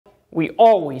we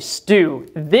always do.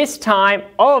 This time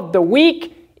of the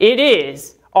week, it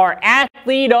is our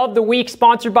Athlete of the Week,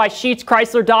 sponsored by Sheetz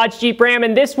Chrysler Dodge Jeep Ram.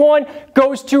 And this one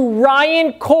goes to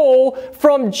Ryan Cole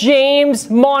from James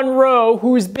Monroe,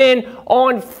 who's been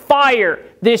on fire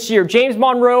this year. James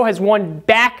Monroe has won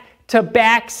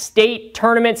back-to-back state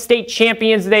tournaments, state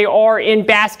champions they are in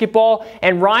basketball.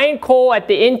 And Ryan Cole at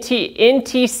the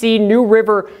NTC New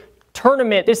River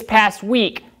tournament this past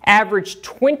week averaged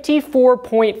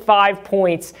 24.5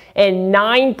 points and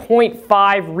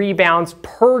 9.5 rebounds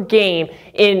per game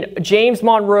in James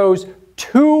Monroe's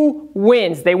 2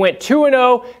 wins. They went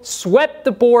 2-0, swept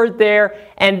the board there,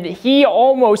 and he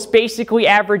almost basically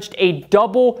averaged a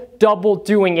double-double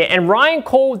doing it. And Ryan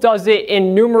Cole does it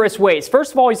in numerous ways.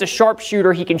 First of all, he's a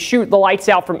sharpshooter. He can shoot the lights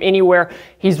out from anywhere.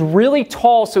 He's really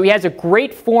tall, so he has a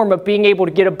great form of being able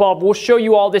to get above. We'll show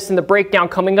you all this in the breakdown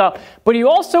coming up. But he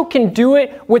also can do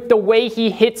it with the way he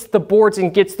hits the boards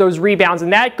and gets those rebounds,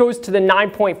 and that goes to the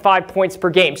 9.5 points per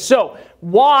game. So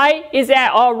why is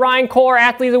that Ryan Cole, our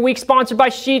Athlete of the Week, sponsored by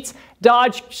Sheetz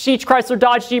Chrysler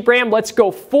Dodge Jeep Ram? Let's go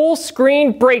full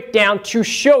screen breakdown to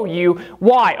show you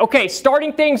why. Okay,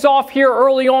 starting things off here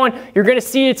early on, you're going to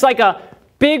see it's like a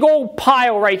big old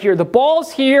pile right here. The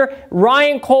ball's here.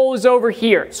 Ryan Cole is over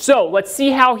here. So let's see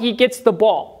how he gets the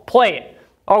ball. Play it.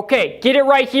 Okay, get it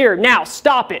right here. Now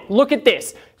stop it. Look at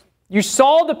this. You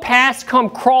saw the pass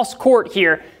come cross court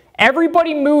here.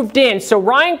 Everybody moved in, so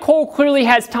Ryan Cole clearly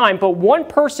has time, but one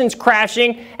person's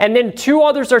crashing, and then 2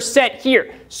 others are set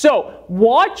here. So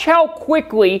watch how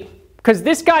quickly, because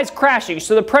this guy's crashing,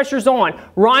 so the pressure's on.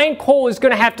 Ryan Cole is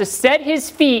going to have to set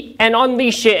his feet and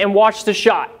unleash it and watch the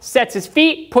shot. Sets his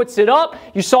feet, puts it up.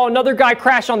 You saw another guy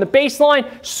crash on the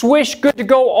baseline. Swish, good to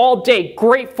go all day.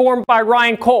 Great form by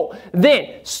Ryan Cole.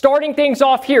 Then, starting things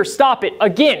off here, stop it.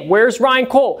 Again, where's Ryan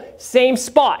Cole? Same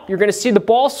spot. You're going to see the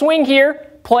ball swing here.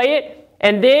 Play it,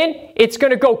 and then it's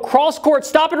going to go cross court.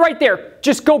 Stop it right there.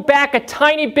 Just go back a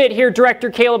tiny bit here,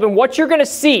 Director Caleb, and what you're going to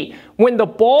see when the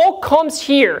ball comes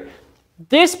here,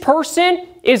 this person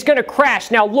is going to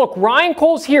crash. Now look, Ryan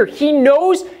Cole's here. He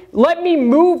knows, let me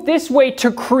move this way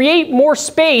to create more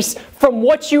space from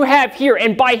what you have here.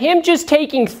 And by him just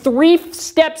taking 3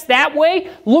 steps that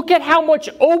way, look at how much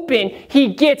open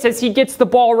he gets as he gets the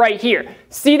ball right here.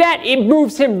 See that? It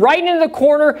moves him right into the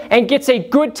corner and gets a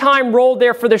good time roll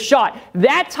there for the shot.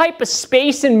 That type of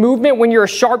space and movement when you're a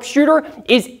sharpshooter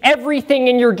is everything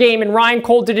in your game, and Ryan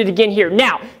Cole did it again here.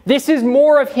 Now, this is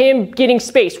more of him getting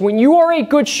space. When you are a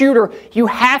good shooter, you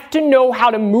have to know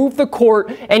how to move the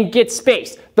court and get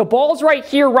space. The ball's right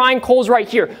here, Ryan Cole's right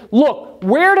here. Look,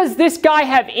 where does this guy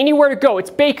have anywhere to go? It's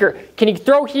Baker. Can he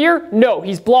throw here? No,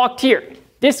 he's blocked here.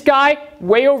 This guy,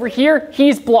 way over here,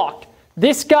 he's blocked.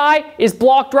 This guy is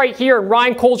blocked right here, and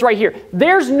Ryan Cole's right here.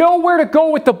 There's nowhere to go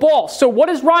with the ball. So what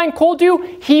does Ryan Cole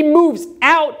do? He moves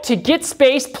out to get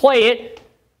space, play it,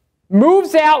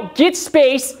 moves out, gets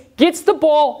space, gets the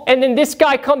ball, and then this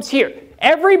guy comes here.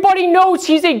 Everybody knows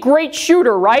he's a great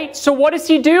shooter, right? So what does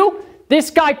he do? This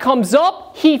guy comes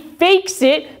up, he fakes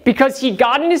it because he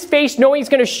got in his face knowing he's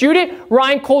going to shoot it.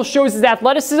 Ryan Cole shows his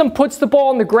athleticism, puts the ball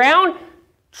on the ground,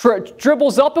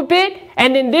 dribbles up a bit,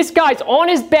 and then this guy's on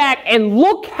his back, and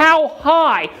look how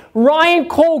high Ryan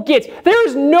Cole gets.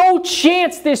 There's no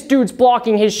chance this dude's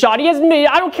blocking his shot. He hasn't made,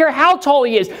 I don't care how tall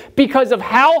he is, because of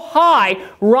how high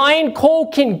Ryan Cole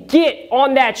can get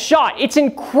on that shot. It's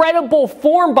incredible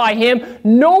form by him.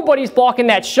 Nobody's blocking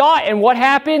that shot, and what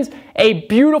happens? A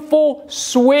beautiful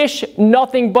swish,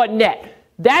 nothing but net.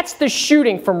 That's the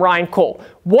shooting from Ryan Cole.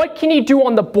 What can he do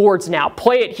on the boards now?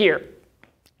 Play it here.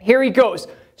 Here he goes.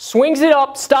 Swings it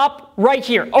up, stop right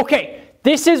here. Okay,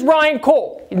 this is Ryan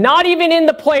Cole. Not even in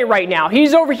the play right now.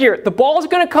 He's over here. The ball's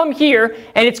going to come here,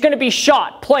 and it's going to be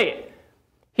shot. Play it.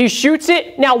 He shoots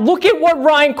it. Now look at what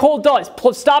Ryan Cole does.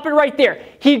 Stop it right there.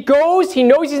 He goes, he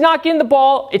knows he's not getting the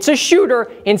ball. It's a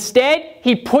shooter. Instead,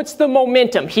 he puts the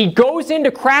momentum. He goes in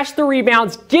to crash the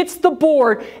rebounds, gets the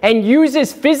board, and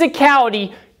uses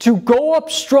physicality to go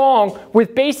up strong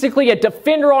with basically a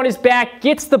defender on his back,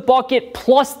 gets the bucket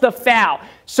plus the foul.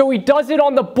 So he does it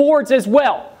on the boards as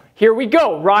well. Here we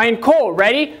go. Ryan Cole,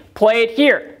 ready? Play it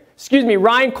here. Excuse me,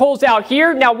 Ryan Cole's out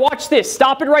here. Now watch this.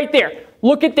 Stop it right there.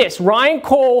 Look at this. Ryan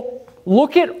Cole,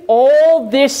 look at all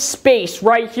this space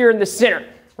right here in the center.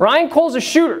 Ryan Cole's a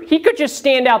shooter. He could just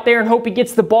stand out there and hope he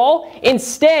gets the ball.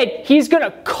 Instead, he's going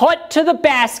to cut to the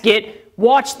basket.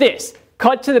 Watch this.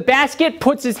 cut to the basket,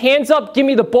 puts his hands up, give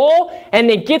me the ball, and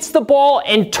then gets the ball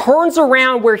and turns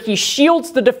around where he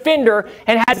shields the defender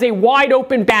and has a wide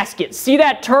open basket. See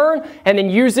that turn? And then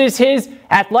uses his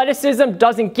athleticism,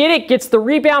 doesn't get it, gets the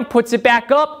rebound, puts it back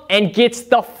up, and gets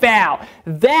the foul.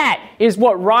 That is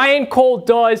what Ryan Cole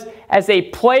does as a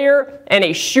player and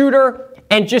a shooter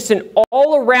and just an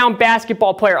all-around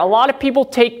basketball player. A lot of people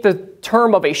take the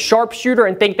term of a sharpshooter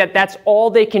and think that that's all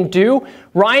they can do.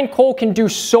 Ryan Cole can do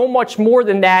so much more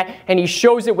than that, and he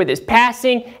shows it with his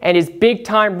passing and his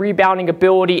big-time rebounding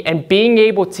ability and being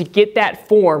able to get that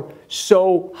form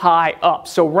so high up.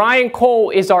 So Ryan Cole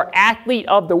is our Athlete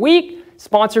of the Week,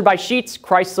 sponsored by Sheetz,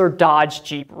 Chrysler, Dodge,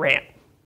 Jeep, Ram.